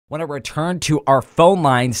Want to return to our phone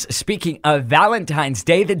lines. Speaking of Valentine's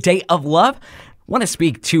Day, the day of love, want to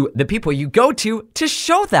speak to the people you go to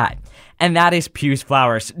show that. And that is Pugh's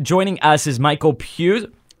Flowers. Joining us is Michael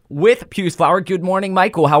Pugh with Pugh's Flower. Good morning,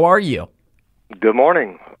 Michael. How are you? Good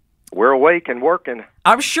morning. We're awake and working.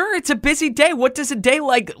 I'm sure it's a busy day. What does a day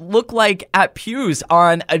look like at Pugh's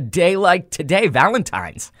on a day like today,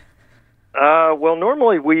 Valentine's? Well,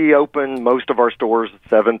 normally we open most of our stores at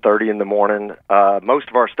 7:30 in the morning. Most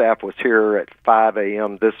of our staff was here at 5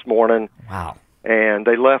 a.m. this morning. Wow. And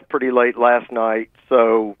they left pretty late last night.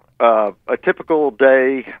 So a typical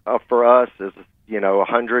day for us is,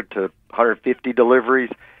 100 to 150 deliveries.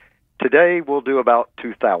 Today we'll do about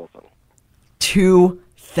 2,000.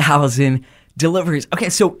 2,000 deliveries. Okay,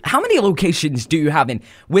 so how many locations do you have? And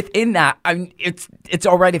within that, I mean, it's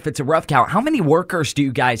all right if it's a rough count. How many workers do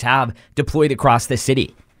you guys have deployed across the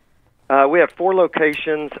city? We have 4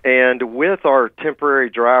 locations, and with our temporary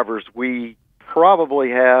drivers, we probably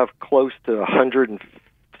have close to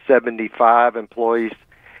 175 employees,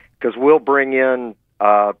 because we'll bring in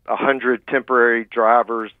 100 temporary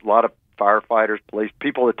drivers, a lot of firefighters, police,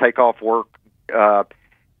 people that take off work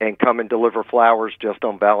and come and deliver flowers just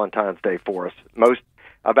on Valentine's Day for us.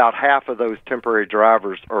 About half of those temporary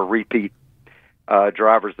drivers are repeat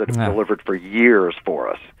drivers that have delivered for years for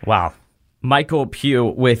us. Wow. Michael Pugh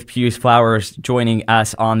with Pugh's Flowers joining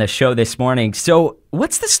us on the show this morning. So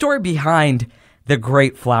what's the story behind the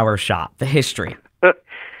Great Flower Shop, the history?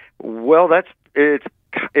 Well, it's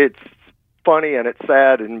funny and it's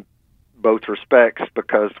sad in both respects,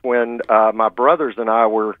 because when my brothers and I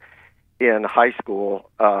were in high school,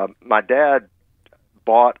 my dad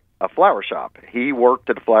bought a flower shop. He worked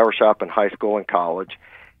at a flower shop in high school and college.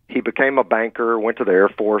 He became a banker, went to the Air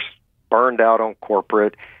Force, burned out on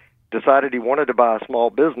corporate, decided he wanted to buy a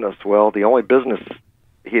small business. Well, the only business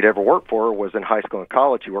he'd ever worked for was in high school and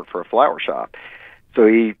college. He worked for a flower shop. So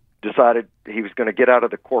he decided he was going to get out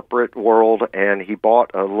of the corporate world, and he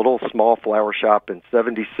bought a little small flower shop in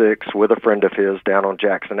 76 with a friend of his down on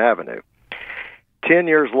Jackson Avenue. 10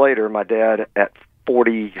 years later, my dad, at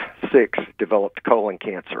 46, developed colon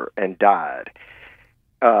cancer and died.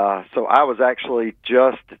 So I was actually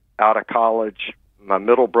just out of college. My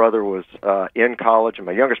middle brother was in college, and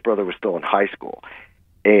my youngest brother was still in high school.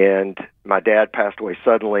 And my dad passed away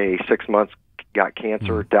suddenly. 6 months, got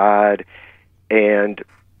cancer, died. And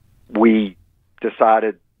we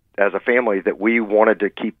decided as a family that we wanted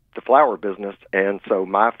to keep the flower business, and so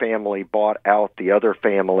my family bought out the other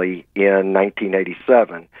family in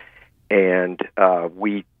 1987, and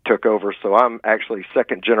we took over. So I'm actually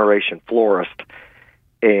second-generation florist,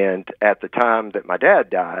 and at the time that my dad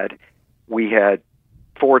died, we had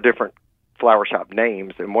 4 different flower shop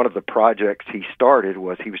names, and one of the projects he started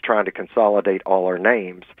was he was trying to consolidate all our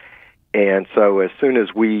names. And so as soon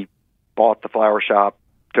as we bought the flower shop,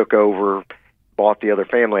 took over, bought the other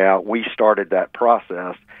family out, we started that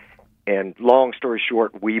process. And long story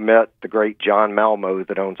short, we met the great John Malmo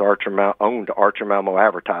that owned Archer Malmo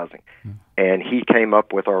Advertising. And he came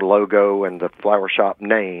up with our logo and the flower shop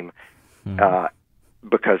name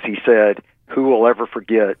because he said, who will ever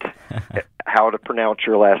forget how to pronounce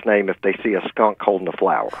your last name if they see a skunk holding a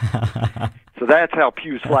flower? So that's how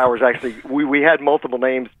Pugh's Flowers actually, we had multiple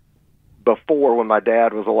names before when my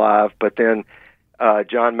dad was alive, but then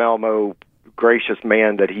John Malmo, gracious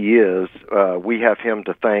man that he is, we have him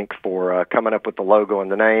to thank for coming up with the logo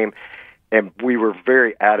and the name. And we were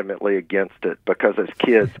very adamantly against it because as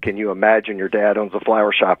kids, can you imagine your dad owns a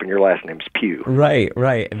flower shop and your last name's Pugh? Right.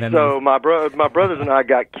 And then so my brothers and I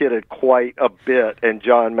got kidded quite a bit, and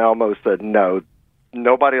John Malmo said, no,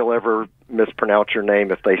 nobody will ever mispronounce your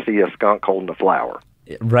name if they see a skunk holding a flower.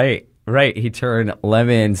 Right. He turned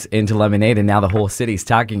lemons into lemonade, and now the whole city's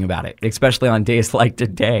talking about it, especially on days like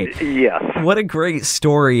today. Yes. What a great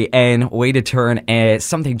story and way to turn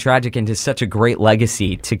something tragic into such a great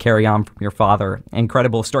legacy to carry on from your father.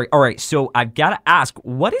 Incredible story. All right, so I've got to ask,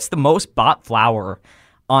 what is the most bought flower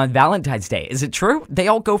on Valentine's Day? Is it true? They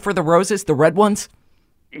all go for the roses, the red ones?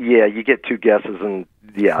 Yeah, you get 2 guesses, and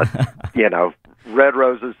red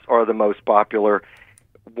roses are the most popular.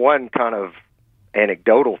 One kind of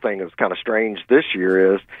anecdotal thing that was kind of strange this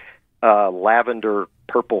year is lavender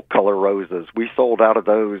purple color roses. We sold out of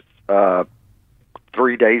those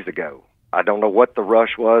 3 days ago. I don't know what the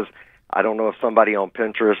rush was. I don't know if somebody on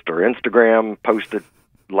Pinterest or Instagram posted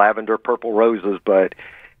lavender purple roses, but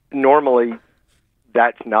normally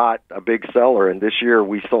that's not a big seller. And this year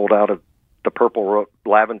we sold out of the purple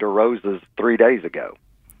lavender roses 3 days ago.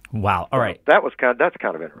 Wow. All right. That's kind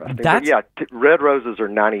of interesting. But yeah, red roses are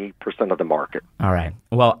 90% of the market. All right.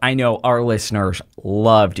 Well, I know our listeners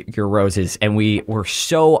loved your roses, and we were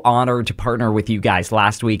so honored to partner with you guys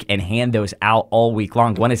last week and hand those out all week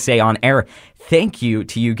long. Want to say on air, thank you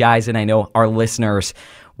to you guys, and I know our listeners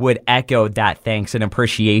would echo that thanks and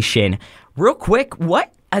appreciation. Real quick,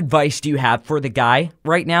 what advice do you have for the guy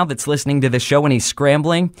right now that's listening to the show when he's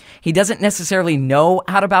scrambling? He doesn't necessarily know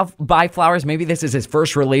how to buy flowers. Maybe this is his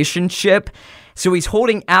first relationship, so he's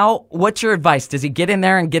holding out. What's your advice? Does he get in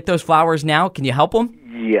there and get those flowers now? Can you help him?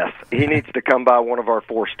 Yes, he needs to come by one of our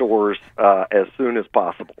 4 stores as soon as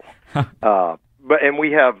possible. And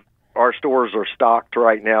we have, our stores are stocked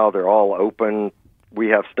right now. They're all open. We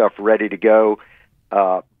have stuff ready to go.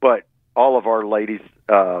 But all of our ladies,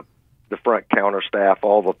 the front counter staff,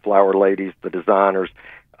 all the flower ladies, the designers,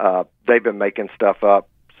 they've been making stuff up,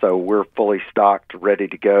 so we're fully stocked, ready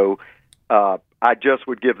to go. I just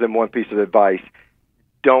would give them one piece of advice.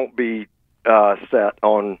 Don't be set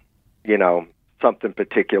on, something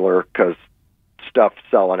particular, because stuff's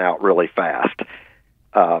selling out really fast.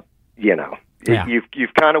 Yeah.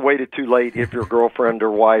 You've kind of waited too late if your girlfriend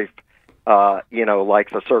or wife,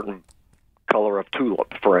 likes a certain color of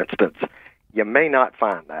tulip, for instance. You may not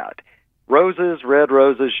find that. Roses, red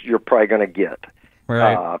roses, you're probably going to get.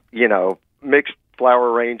 Right. Mixed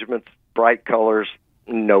flower arrangements, bright colors,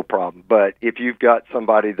 no problem. But if you've got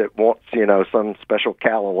somebody that wants, some special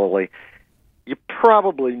calla lily, you're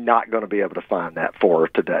probably not going to be able to find that for her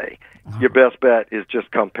today. Your best bet is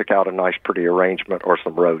just come pick out a nice, pretty arrangement or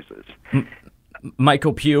some roses.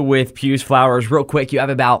 Michael Pugh with Pugh's Flowers. Real quick, you have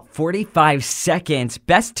about 45 seconds.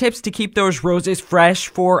 Best tips to keep those roses fresh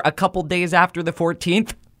for a couple days after the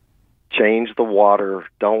 14th? Change the water.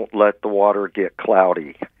 Don't let the water get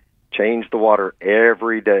cloudy. Change the water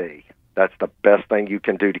every day. That's the best thing you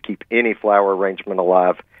can do to keep any flower arrangement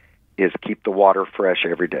alive, is keep the water fresh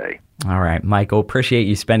every day. All right, Michael, appreciate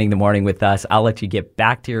you spending the morning with us. I'll let you get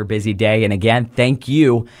back to your busy day. And again, thank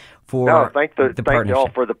you for thank the partnership. you all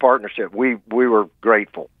for the partnership. We were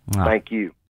grateful. Thank you.